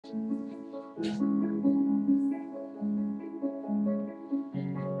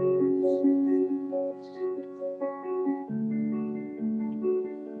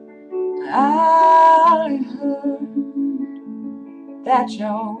I heard that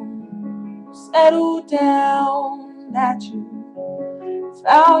you settled down, that you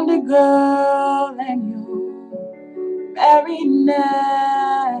found a girl and you're married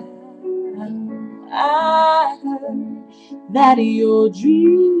now. I heard that your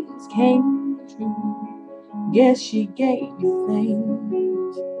dreams came true. Guess she gave you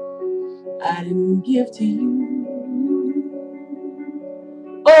things I didn't give to you.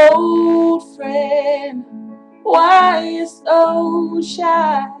 Old friend, why you so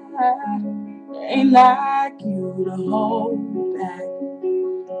shy? Ain't like you to hold back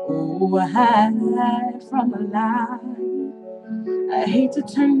or hide from a lie. I hate to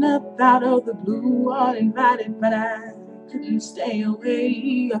turn up out of the blue uninvited, but I couldn't stay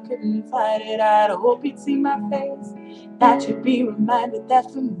away. I couldn't fight it. I'd hope you'd see my face, that you'd be reminded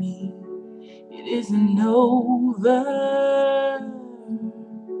that for me it isn't over.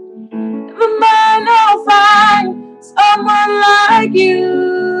 Never mind, I'll find someone like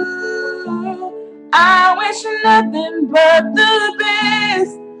you. I wish nothing but the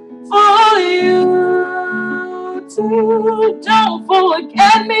best for you too. Don't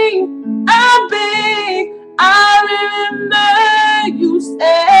forget me, I'm big. I remember you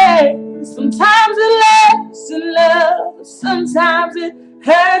say sometimes it lasts in love, sometimes it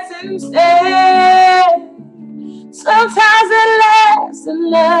hurts instead. Sometimes it lasts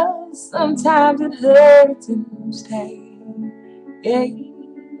in love, sometimes it hurts and stays. Yeah.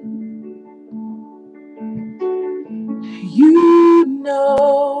 You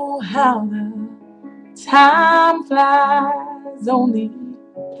know how the time flies. Only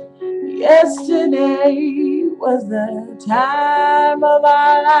yesterday was the time of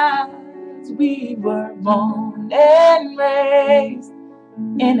our lives. We were born and raised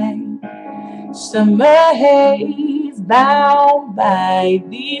in a summer haze, bound by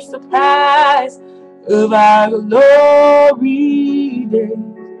the surprise of our glory days.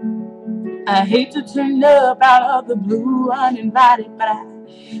 I hate to turn up out of the blue uninvited, but I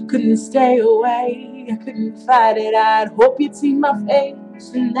couldn't stay away. I couldn't fight it. I'd hope you'd see my face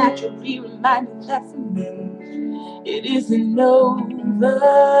and that you'd be reminded that for me it isn't over.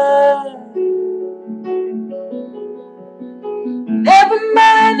 Never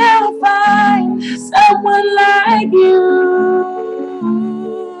mind, I'll find someone like you.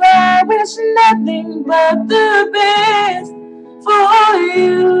 I wish nothing but the best for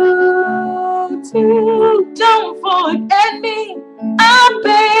you too. Don't forget me, I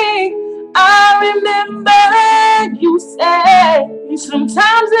beg. I remember you say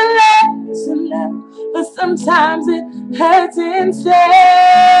sometimes it lasts in love, but sometimes it hurts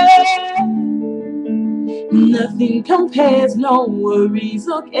instead. Nothing compares, no worries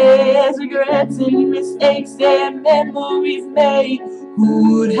or cares, regrets and mistakes and memories made.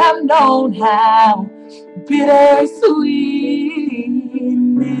 Who would have known how bittersweet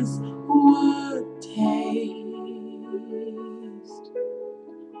this would taste?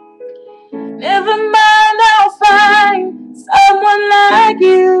 Never mind, I'll find someone like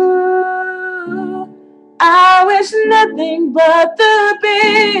you. I wish nothing but the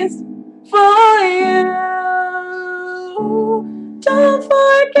best for you. Don't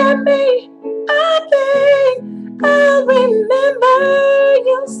forget me, I beg. I'll remember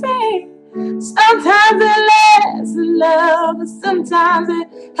you say sometimes it lasts in love, but sometimes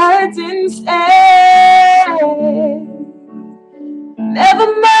it hurts instead. Never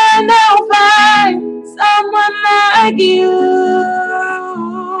mind, I'll find someone like you.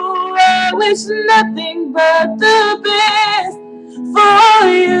 I wish nothing but the best for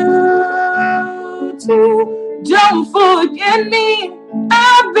you too. Don't forget me,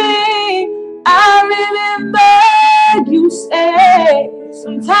 I beg. I remember you say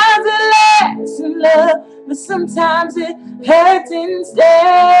sometimes it lasts in love, but sometimes it hurts instead.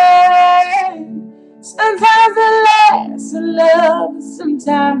 Sometimes it lasts in love,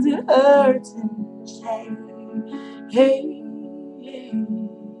 sometimes it hurts and shame. Hey.